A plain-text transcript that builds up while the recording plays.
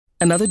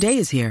Another day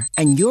is here,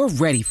 and you're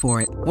ready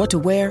for it. What to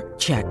wear?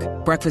 Check.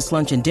 Breakfast,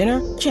 lunch, and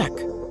dinner? Check.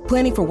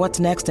 Planning for what's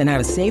next and how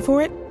to save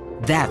for it?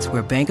 That's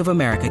where Bank of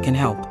America can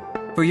help.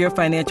 For your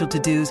financial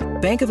to-dos,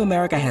 Bank of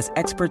America has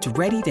experts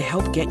ready to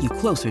help get you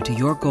closer to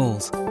your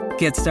goals.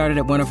 Get started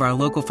at one of our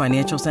local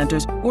financial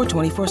centers or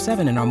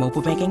 24/7 in our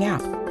mobile banking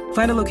app.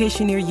 Find a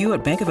location near you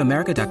at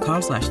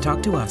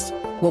bankofamerica.com/talktous.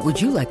 What would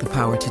you like the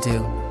power to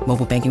do?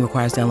 Mobile banking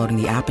requires downloading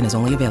the app and is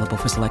only available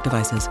for select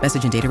devices.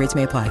 Message and data rates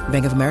may apply.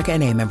 Bank of America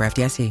N.A., member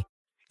FDIC.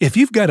 If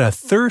you've got a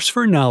thirst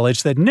for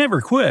knowledge that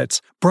never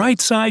quits,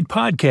 Brightside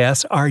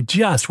Podcasts are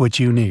just what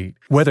you need.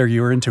 Whether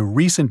you're into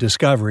recent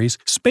discoveries,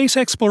 space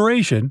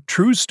exploration,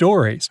 true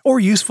stories, or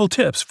useful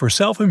tips for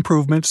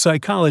self-improvement,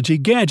 psychology,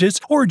 gadgets,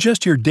 or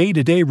just your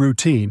day-to-day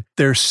routine,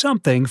 there's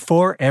something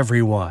for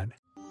everyone.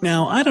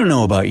 Now, I don't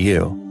know about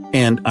you,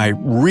 and I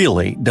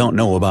really don't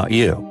know about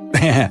you.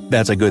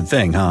 That's a good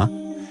thing, huh?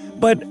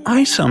 But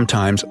I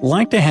sometimes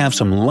like to have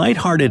some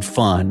lighthearted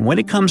fun when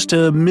it comes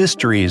to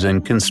mysteries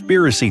and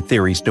conspiracy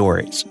theory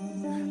stories.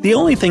 The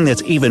only thing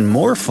that's even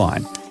more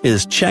fun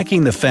is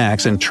checking the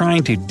facts and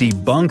trying to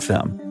debunk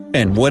them.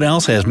 And what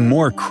else has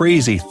more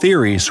crazy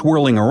theories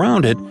swirling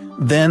around it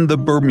than the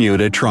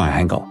Bermuda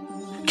Triangle?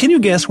 Can you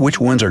guess which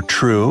ones are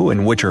true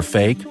and which are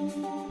fake?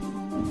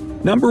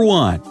 Number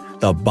 1.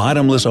 The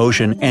bottomless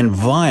ocean and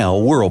vile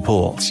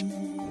whirlpools.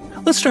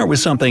 Let's start with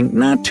something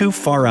not too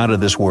far out of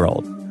this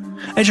world.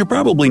 As you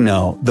probably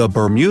know, the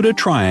Bermuda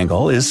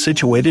Triangle is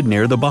situated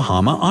near the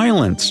Bahama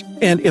Islands,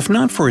 and if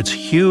not for its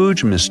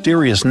huge,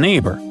 mysterious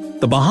neighbor,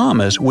 the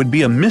Bahamas would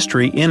be a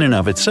mystery in and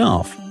of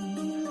itself.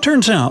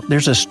 Turns out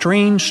there's a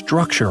strange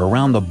structure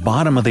around the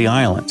bottom of the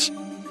islands.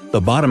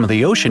 The bottom of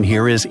the ocean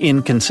here is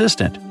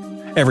inconsistent.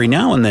 Every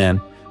now and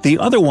then, the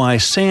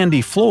otherwise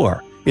sandy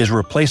floor is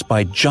replaced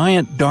by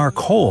giant dark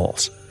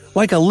holes,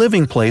 like a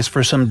living place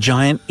for some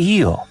giant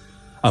eel.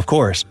 Of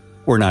course,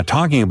 we're not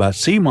talking about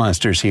sea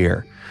monsters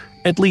here.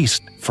 At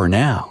least for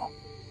now.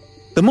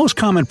 The most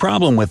common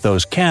problem with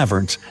those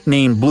caverns,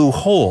 named blue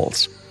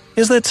holes,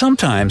 is that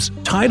sometimes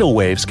tidal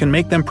waves can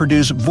make them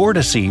produce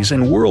vortices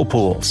and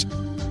whirlpools.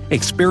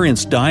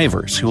 Experienced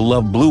divers who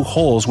love blue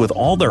holes with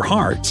all their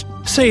hearts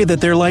say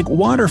that they're like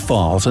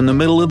waterfalls in the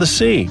middle of the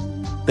sea.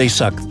 They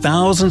suck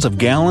thousands of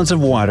gallons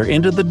of water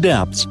into the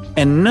depths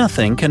and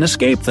nothing can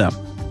escape them.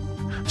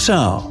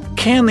 So,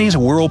 can these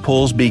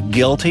whirlpools be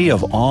guilty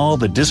of all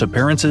the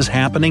disappearances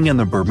happening in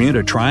the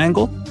Bermuda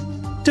Triangle?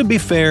 To be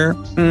fair,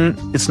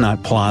 it's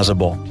not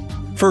plausible.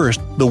 First,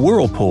 the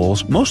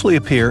whirlpools mostly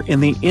appear in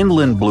the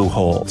inland blue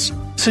holes,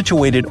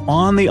 situated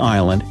on the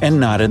island and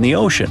not in the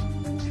ocean.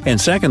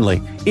 And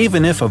secondly,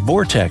 even if a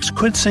vortex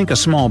could sink a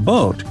small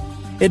boat,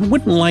 it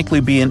wouldn't likely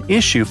be an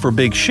issue for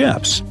big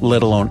ships,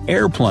 let alone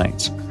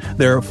airplanes.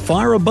 They're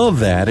far above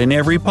that in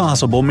every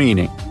possible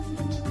meaning.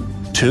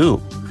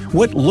 2.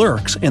 What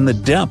lurks in the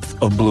depth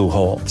of blue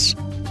holes?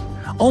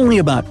 Only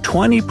about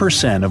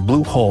 20% of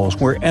blue holes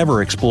were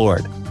ever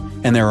explored,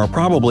 and there are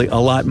probably a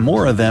lot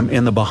more of them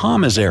in the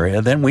Bahamas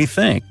area than we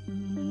think.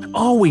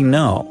 All we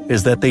know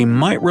is that they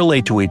might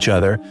relate to each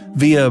other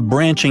via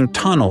branching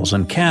tunnels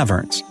and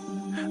caverns.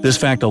 This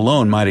fact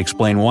alone might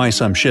explain why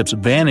some ships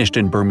vanished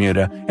in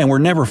Bermuda and were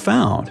never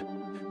found.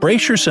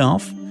 Brace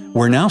yourself,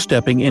 we're now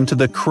stepping into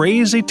the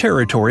crazy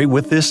territory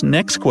with this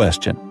next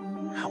question.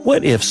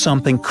 What if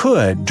something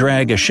could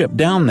drag a ship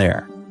down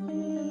there?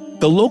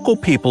 The local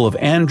people of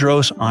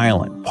Andros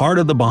Island, part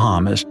of the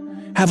Bahamas,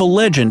 have a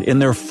legend in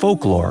their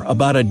folklore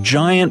about a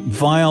giant,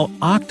 vile,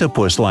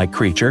 octopus-like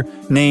creature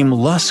named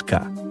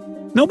Lusca.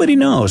 Nobody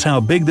knows how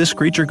big this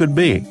creature could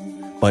be,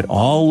 but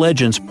all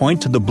legends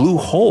point to the blue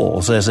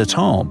holes as its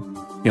home.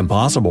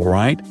 Impossible,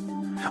 right?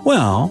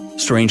 Well,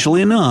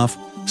 strangely enough,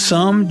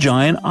 some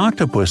giant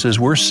octopuses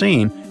were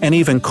seen and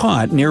even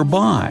caught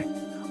nearby,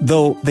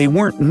 though they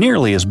weren't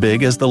nearly as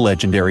big as the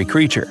legendary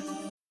creature.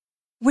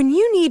 When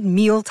you need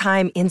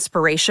mealtime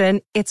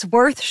inspiration, it's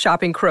worth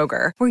shopping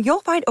Kroger, where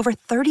you'll find over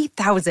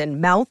 30,000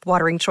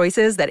 mouth-watering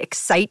choices that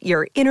excite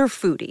your inner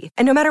foodie.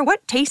 And no matter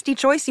what tasty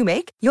choice you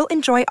make, you'll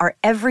enjoy our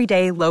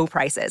everyday low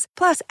prices,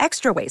 plus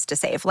extra ways to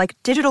save, like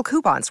digital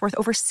coupons worth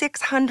over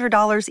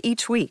 $600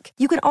 each week.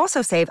 You can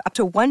also save up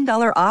to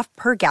 $1 off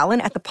per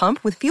gallon at the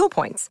pump with fuel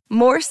points.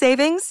 More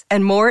savings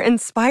and more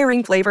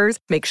inspiring flavors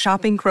make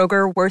shopping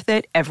Kroger worth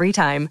it every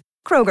time.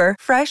 Kroger,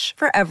 fresh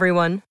for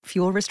everyone.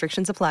 Fuel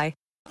restrictions apply.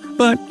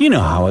 But you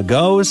know how it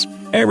goes.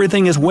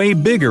 Everything is way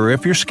bigger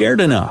if you're scared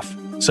enough.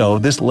 So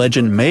this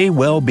legend may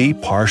well be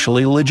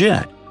partially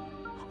legit.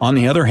 On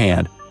the other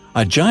hand,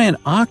 a giant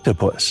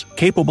octopus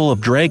capable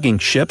of dragging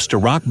ships to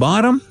rock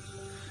bottom?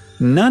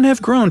 None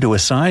have grown to a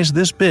size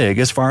this big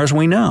as far as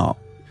we know.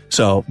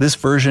 So this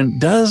version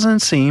doesn't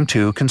seem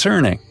too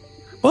concerning.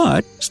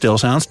 But still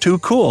sounds too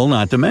cool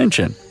not to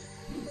mention.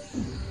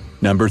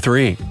 Number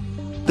 3.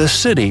 The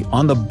city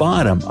on the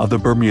bottom of the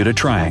Bermuda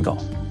Triangle.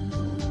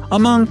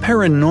 Among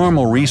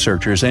paranormal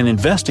researchers and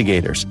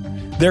investigators,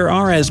 there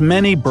are as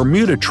many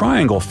Bermuda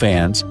Triangle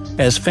fans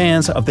as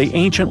fans of the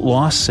ancient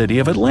lost city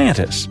of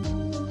Atlantis.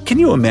 Can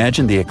you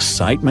imagine the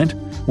excitement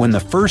when the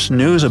first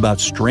news about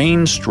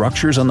strange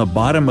structures on the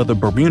bottom of the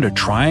Bermuda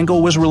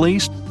Triangle was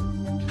released?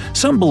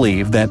 Some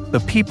believe that the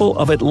people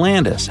of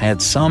Atlantis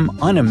had some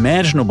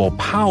unimaginable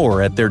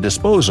power at their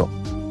disposal.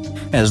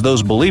 As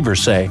those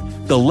believers say,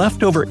 the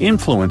leftover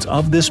influence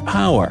of this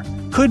power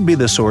could be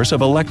the source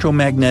of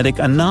electromagnetic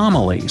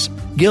anomalies,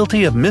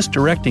 guilty of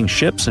misdirecting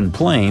ships and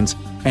planes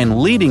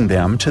and leading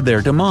them to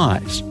their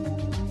demise.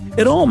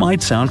 It all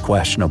might sound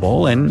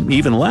questionable and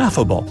even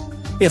laughable,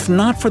 if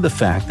not for the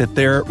fact that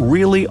there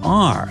really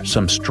are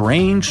some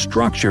strange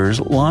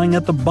structures lying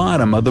at the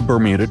bottom of the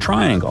Bermuda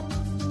Triangle.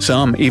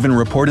 Some even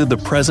reported the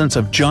presence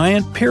of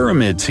giant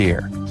pyramids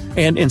here,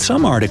 and in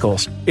some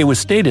articles it was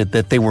stated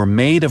that they were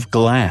made of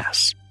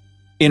glass.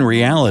 In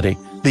reality,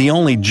 the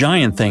only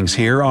giant things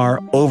here are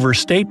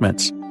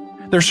overstatements.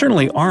 There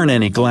certainly aren't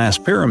any glass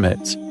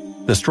pyramids.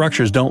 The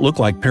structures don't look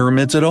like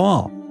pyramids at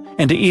all,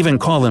 and to even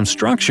call them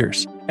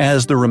structures,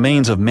 as the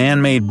remains of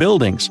man-made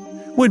buildings,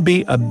 would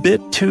be a bit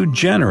too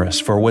generous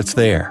for what's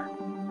there.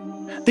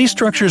 These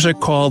structures are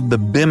called the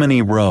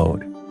Bimini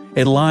Road.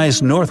 It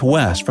lies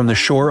northwest from the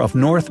shore of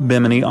North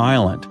Bimini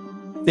Island.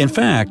 In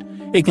fact,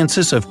 it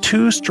consists of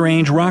two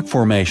strange rock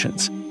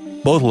formations.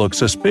 Both look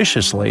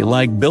suspiciously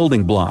like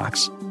building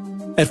blocks.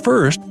 At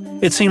first,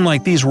 it seemed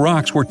like these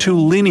rocks were too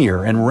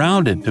linear and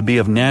rounded to be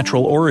of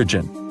natural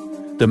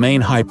origin. The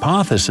main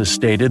hypothesis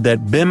stated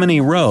that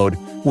Bimini Road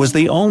was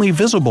the only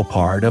visible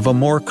part of a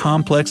more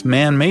complex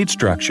man-made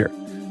structure,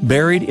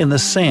 buried in the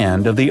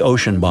sand of the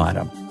ocean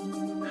bottom.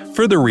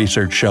 Further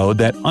research showed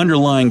that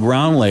underlying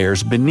ground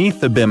layers beneath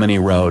the Bimini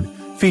Road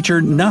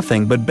featured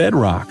nothing but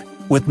bedrock,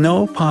 with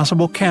no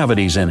possible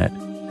cavities in it.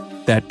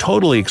 That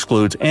totally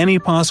excludes any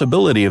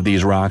possibility of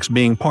these rocks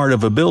being part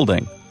of a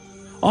building.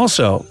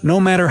 Also, no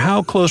matter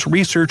how close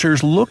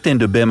researchers looked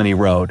into Bimini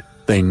Road,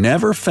 they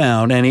never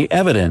found any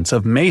evidence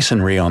of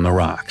masonry on the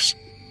rocks.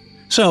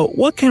 So,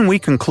 what can we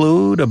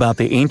conclude about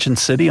the ancient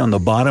city on the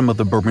bottom of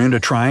the Bermuda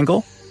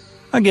Triangle?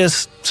 I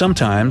guess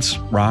sometimes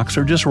rocks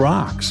are just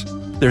rocks.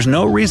 There's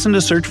no reason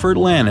to search for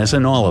Atlantis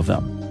in all of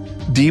them.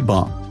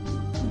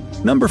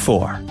 Debunked. Number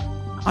 4.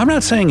 I'm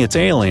not saying it's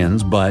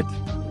aliens, but…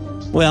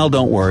 well,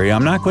 don't worry,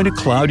 I'm not going to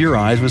cloud your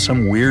eyes with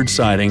some weird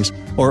sightings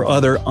or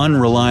other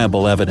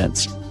unreliable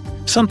evidence.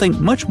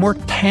 Something much more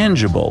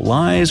tangible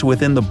lies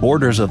within the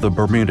borders of the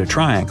Bermuda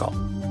Triangle.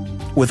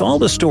 With all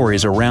the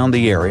stories around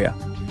the area,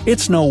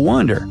 it's no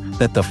wonder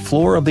that the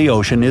floor of the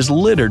ocean is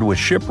littered with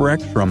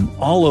shipwrecks from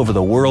all over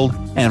the world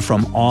and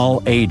from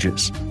all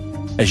ages.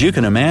 As you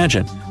can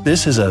imagine,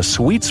 this is a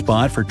sweet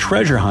spot for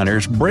treasure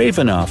hunters brave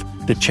enough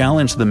to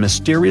challenge the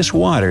mysterious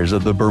waters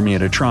of the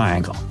Bermuda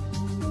Triangle.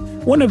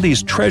 One of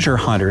these treasure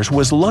hunters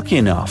was lucky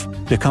enough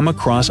to come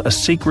across a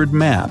secret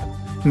map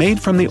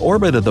made from the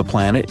orbit of the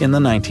planet in the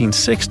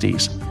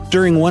 1960s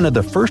during one of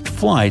the first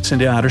flights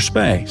into outer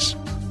space.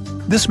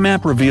 This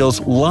map reveals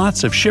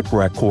lots of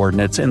shipwreck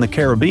coordinates in the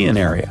Caribbean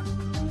area.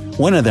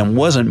 One of them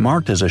wasn't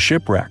marked as a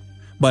shipwreck,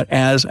 but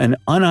as an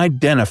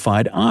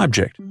unidentified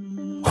object.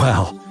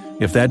 Well,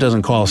 if that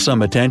doesn't call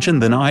some attention,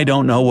 then I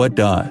don't know what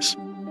does.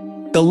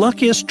 The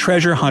luckiest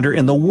treasure hunter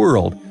in the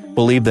world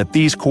believed that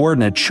these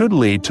coordinates should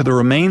lead to the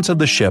remains of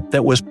the ship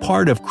that was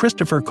part of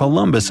Christopher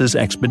Columbus's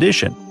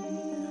expedition.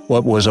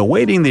 What was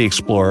awaiting the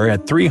explorer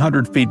at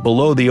 300 feet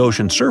below the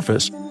ocean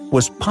surface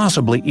was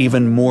possibly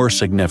even more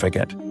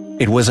significant.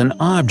 It was an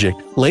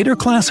object later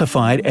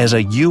classified as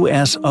a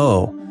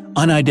USO,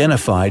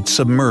 unidentified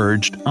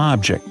submerged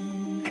object.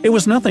 It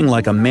was nothing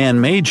like a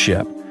man-made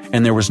ship,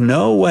 and there was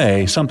no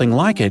way something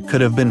like it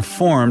could have been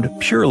formed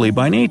purely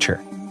by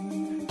nature.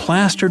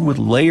 Plastered with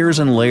layers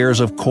and layers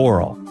of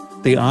coral,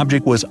 the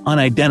object was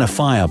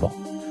unidentifiable,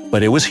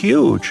 but it was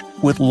huge,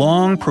 with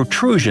long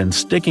protrusions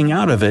sticking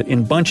out of it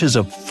in bunches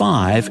of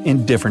 5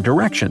 in different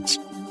directions.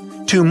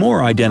 2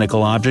 more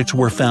identical objects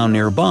were found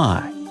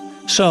nearby.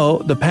 So,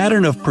 the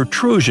pattern of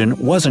protrusion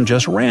wasn't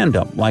just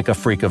random, like a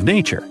freak of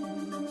nature.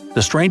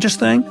 The strangest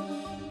thing?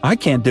 I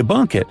can't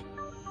debunk it.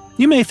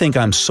 You may think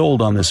I'm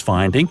sold on this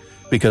finding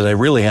because I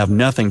really have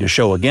nothing to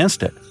show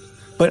against it.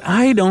 But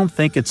I don't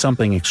think it's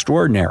something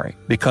extraordinary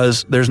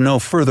because there's no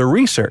further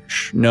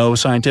research, no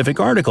scientific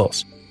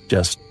articles,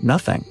 just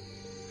nothing.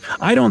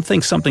 I don't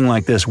think something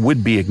like this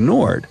would be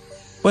ignored,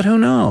 but who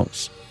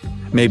knows?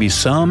 Maybe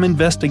some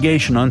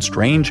investigation on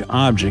strange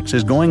objects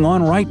is going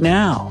on right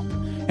now,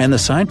 and the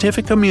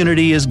scientific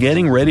community is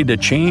getting ready to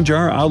change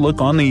our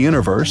outlook on the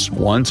universe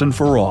once and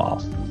for all.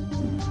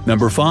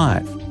 Number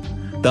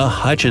 5. The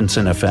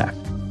Hutchinson Effect.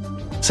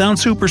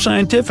 Sounds super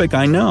scientific,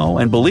 I know,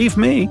 and believe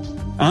me,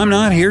 I'm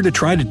not here to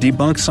try to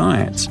debunk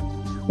science.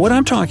 What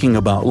I'm talking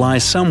about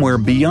lies somewhere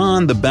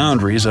beyond the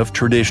boundaries of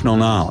traditional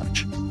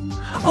knowledge.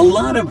 A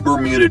lot of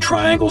Bermuda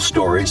Triangle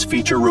stories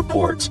feature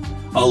reports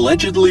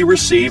allegedly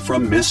received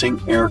from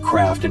missing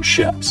aircraft and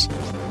ships.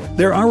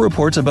 There are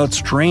reports about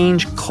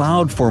strange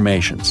cloud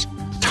formations,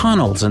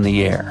 tunnels in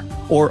the air,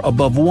 or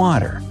above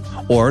water,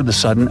 or the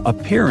sudden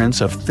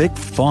appearance of thick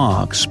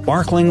fog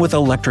sparkling with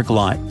electric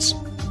lights.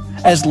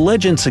 As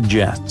legend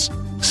suggests,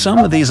 some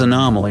of these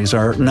anomalies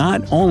are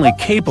not only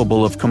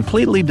capable of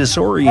completely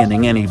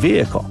disorienting any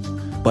vehicle,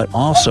 but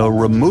also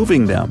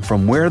removing them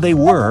from where they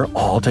were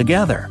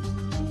altogether.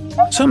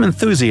 Some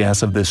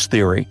enthusiasts of this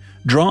theory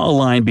draw a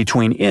line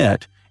between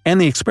it and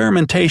the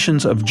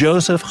experimentations of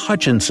Joseph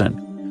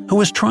Hutchinson, who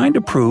was trying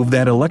to prove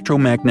that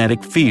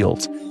electromagnetic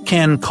fields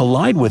can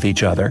collide with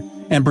each other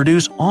and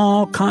produce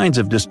all kinds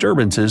of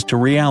disturbances to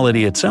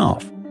reality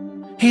itself.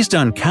 He's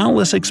done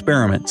countless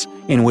experiments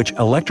in which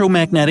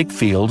electromagnetic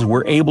fields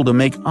were able to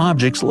make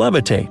objects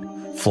levitate,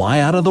 fly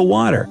out of the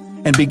water,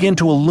 and begin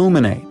to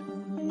illuminate.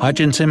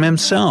 Hutchinson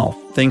himself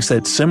thinks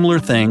that similar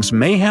things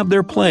may have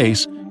their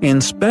place in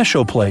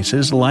special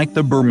places like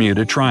the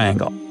Bermuda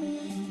Triangle.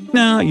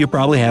 Now, you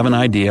probably have an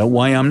idea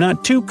why I'm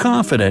not too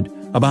confident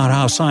about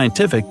how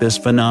scientific this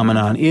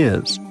phenomenon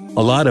is.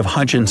 A lot of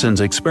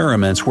Hutchinson's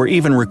experiments were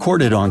even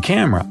recorded on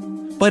camera,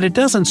 but it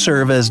doesn't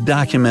serve as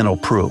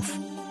documental proof.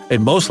 It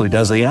mostly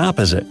does the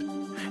opposite.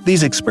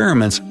 These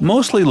experiments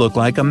mostly look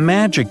like a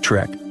magic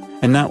trick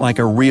and not like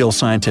a real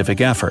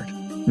scientific effort.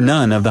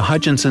 None of the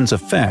Hutchinson's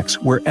effects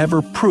were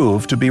ever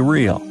proved to be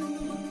real.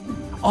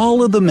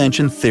 All of the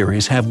mentioned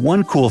theories have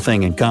one cool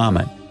thing in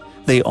common.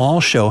 They all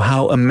show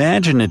how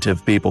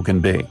imaginative people can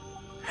be.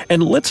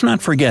 And let's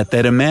not forget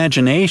that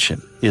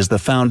imagination is the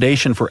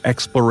foundation for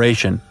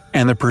exploration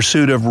and the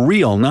pursuit of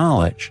real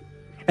knowledge.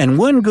 And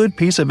one good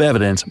piece of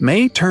evidence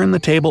may turn the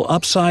table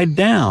upside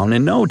down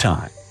in no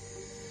time.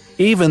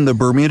 Even the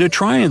Bermuda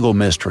Triangle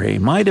mystery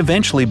might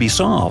eventually be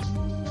solved,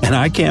 and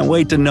I can't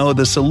wait to know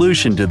the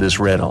solution to this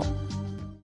riddle.